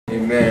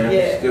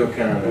I'm still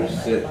kind of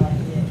upset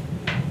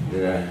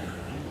that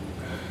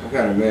I'm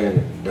kind of mad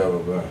at the devil,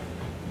 but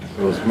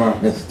it was my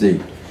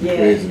mistake.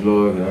 Praise the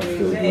Lord, and I'm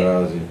still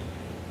drowsy.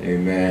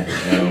 Amen.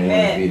 And I don't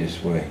want to be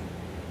this way.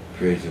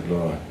 Praise the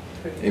Lord.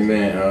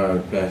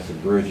 Amen. Pastor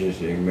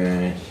Bridges,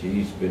 amen.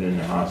 She's been in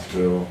the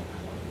hospital.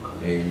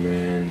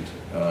 Amen.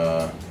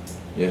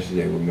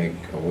 Yesterday would make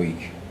a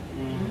week.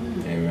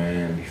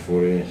 Amen.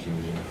 Before that, she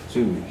was in for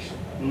 2 weeks.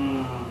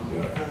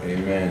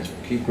 Amen. So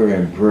keep her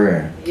in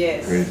prayer.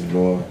 Yes. Praise the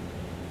Lord.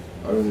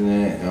 Other than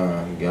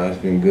that, God's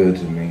been good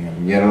to me.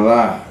 I'm yet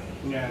alive.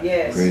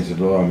 Yes. Praise the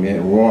Lord. I'm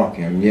yet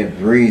walking. I'm yet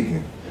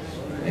breathing.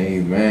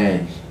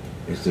 Amen.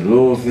 It's the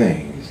little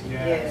things.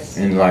 Yes.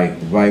 And like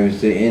the Bible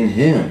says, in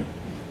Him,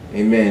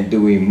 amen,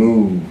 do we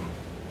move,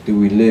 do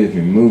we live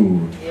and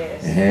move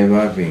and have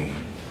our being.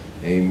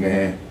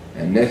 Amen.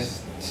 And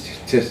that's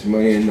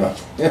testimony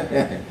enough.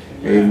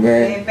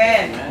 Amen.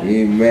 Amen.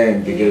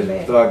 Amen. Because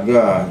without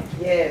God,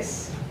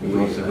 yes, we're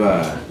going to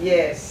survive.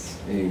 Yes.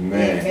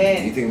 Amen.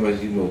 Amen. You think about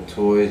these little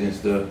toys and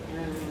stuff,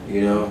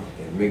 you know,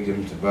 that make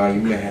them survive.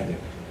 You may have to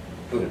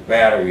put a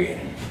battery in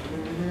them.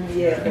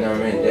 Yeah. You know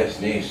what I mean? That's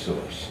their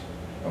source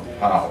of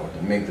power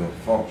to make them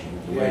function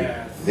the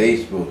way they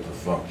supposed to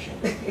function.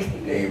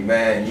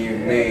 Amen. You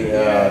may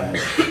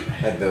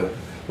have to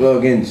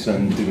plug in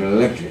something through the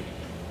electric.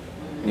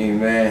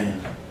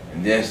 Amen.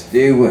 And that's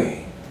their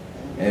way.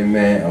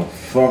 Amen. Of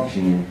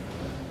functioning.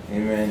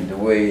 Amen. The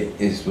way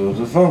it's supposed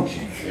to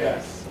function.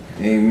 Yes.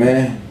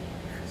 Amen.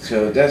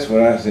 So that's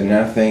what I said. And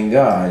I thank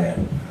God.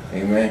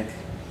 Amen.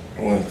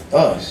 With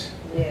us.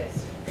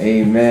 Yes.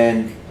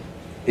 Amen.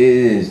 It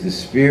is the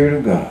Spirit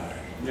of God.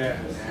 Yes.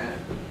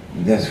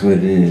 That's what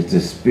it is,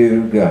 the Spirit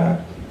of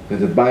God.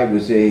 Because the Bible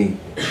says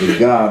that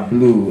God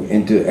blew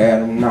into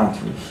Adam's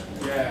nostrils.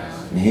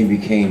 Yes. And he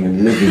became a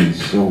living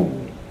soul.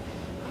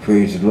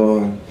 Praise the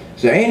Lord.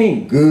 So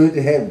ain't it good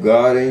to have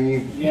God in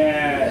you?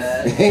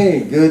 Yes.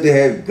 Ain't it good to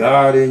have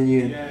God in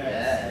you?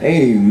 Yes.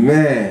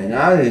 Amen.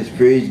 I just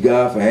praise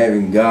God for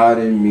having God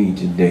in me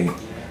today.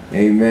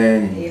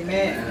 Amen.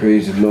 Amen.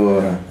 Praise the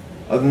Lord.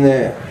 Other than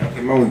that,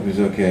 okay, my week was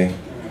okay.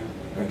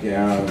 Okay,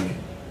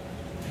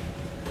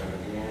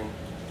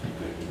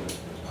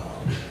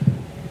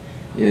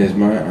 yes,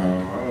 my I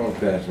don't know what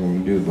Pastor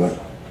want to do, but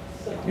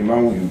yeah,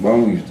 my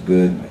week was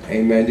good.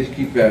 Amen. Just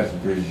keep Pastor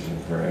Bridges in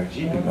prayer.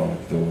 She been going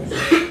through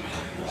it.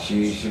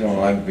 She don't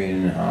like being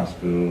in the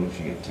hospital.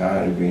 She get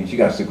tired of being. She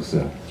got sickle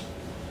cell.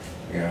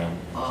 You know,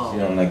 she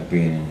don't like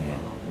being in there.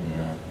 You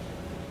know,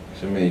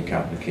 so many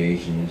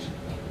complications.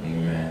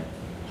 Amen.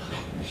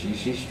 And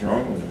she's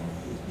strong with them.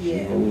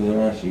 She holds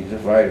on. She's a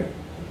fighter.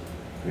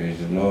 Praise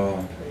the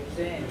Lord.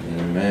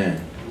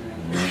 Amen.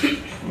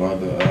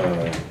 Mother,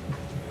 okay.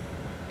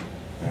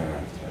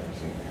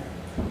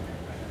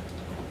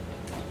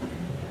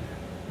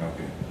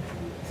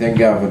 Thank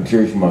God for the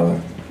church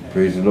mother.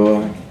 Praise the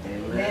Lord.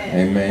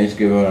 Amen. Amen. Let's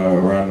give her a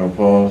round of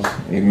applause.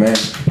 Amen.